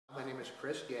is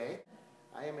Chris Gay.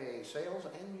 I am a sales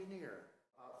engineer.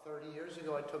 About 30 years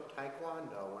ago, I took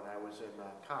Taekwondo when I was in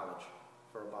college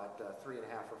for about 3.5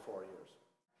 or 4 years.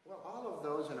 Well, all of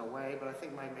those in a way, but I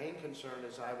think my main concern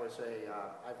is I've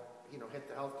hit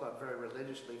the health club very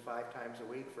religiously 5 times a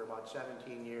week for about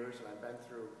 17 years, and I've been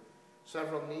through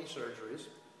several knee surgeries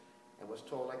and was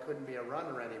told I couldn't be a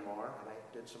runner anymore, and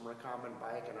I did some recumbent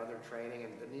bike and other training,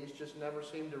 and the knees just never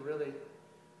seemed to really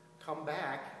come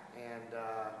back. And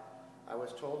I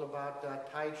was told about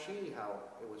Tai Chi, how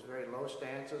it was very low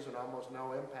stances and almost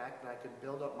no impact, and I could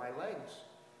build up my legs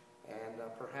and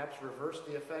perhaps reverse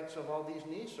the effects of all these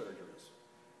knee surgeries.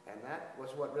 And that was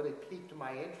what really piqued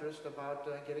my interest about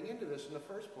getting into this in the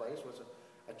first place, was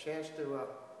a chance to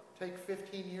take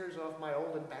 15 years off my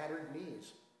old and battered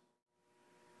knees.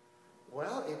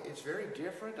 Well, it's very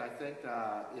different. I think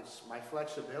my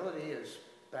flexibility is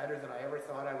better than I ever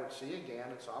thought I would see again.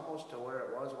 It's almost to where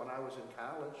it was when I was in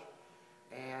college.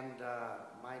 And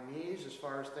my knees, as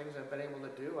far as things I've been able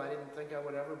to do, I didn't think I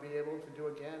would ever be able to do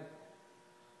again.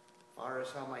 As far as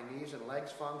how my knees and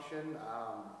legs function,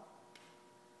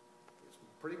 it's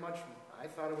pretty much, I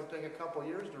thought it would take a couple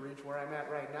years to reach where I'm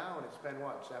at right now, and it's been,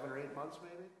 what, 7 or 8 months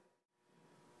maybe?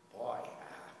 Boy,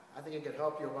 I think it could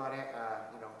help you about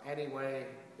any way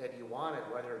that you want it,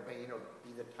 whether it be,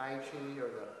 be the Tai Chi or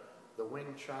the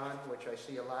Wing Chun, which I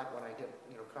see a lot when I get,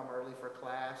 come early for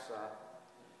class.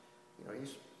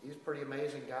 He's a pretty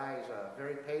amazing guy. He's a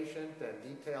very patient and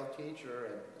detailed teacher,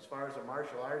 and as far as a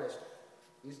martial artist,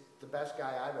 he's the best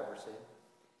guy I've ever seen.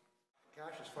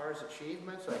 Gosh, as far as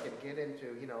achievements, I could get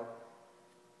into,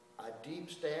 a deep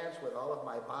stance with all of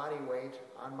my body weight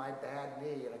on my bad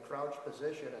knee in a crouch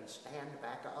position and stand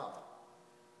back up.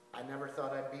 I never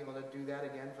thought I'd be able to do that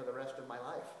again for the rest of my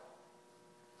life.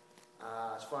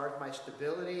 As far as my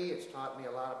stability, it's taught me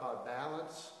a lot about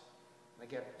balance.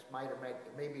 Again,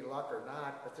 it may be luck or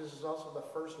not, but this is also the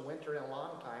first winter in a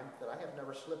long time that I have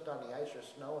never slipped on the ice or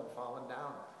snow and fallen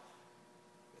down.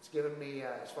 It's given me,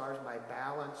 as far as my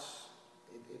balance,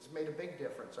 it's made a big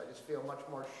difference. I just feel much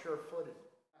more sure-footed.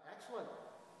 Excellent.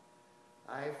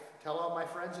 I tell all my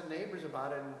friends and neighbors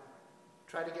about it and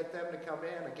try to get them to come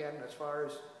in. Again, as far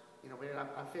as,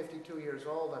 I'm 52 years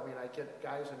old. I mean, I get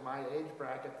guys in my age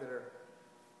bracket that are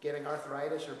getting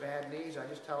arthritis or bad knees. I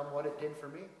just tell them what it did for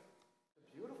me.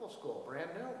 It's a beautiful school, brand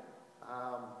new.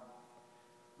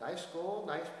 Nice school,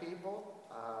 nice people.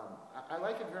 I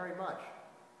like it very much.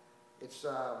 It's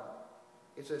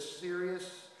a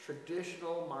serious,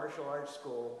 traditional martial arts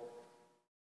school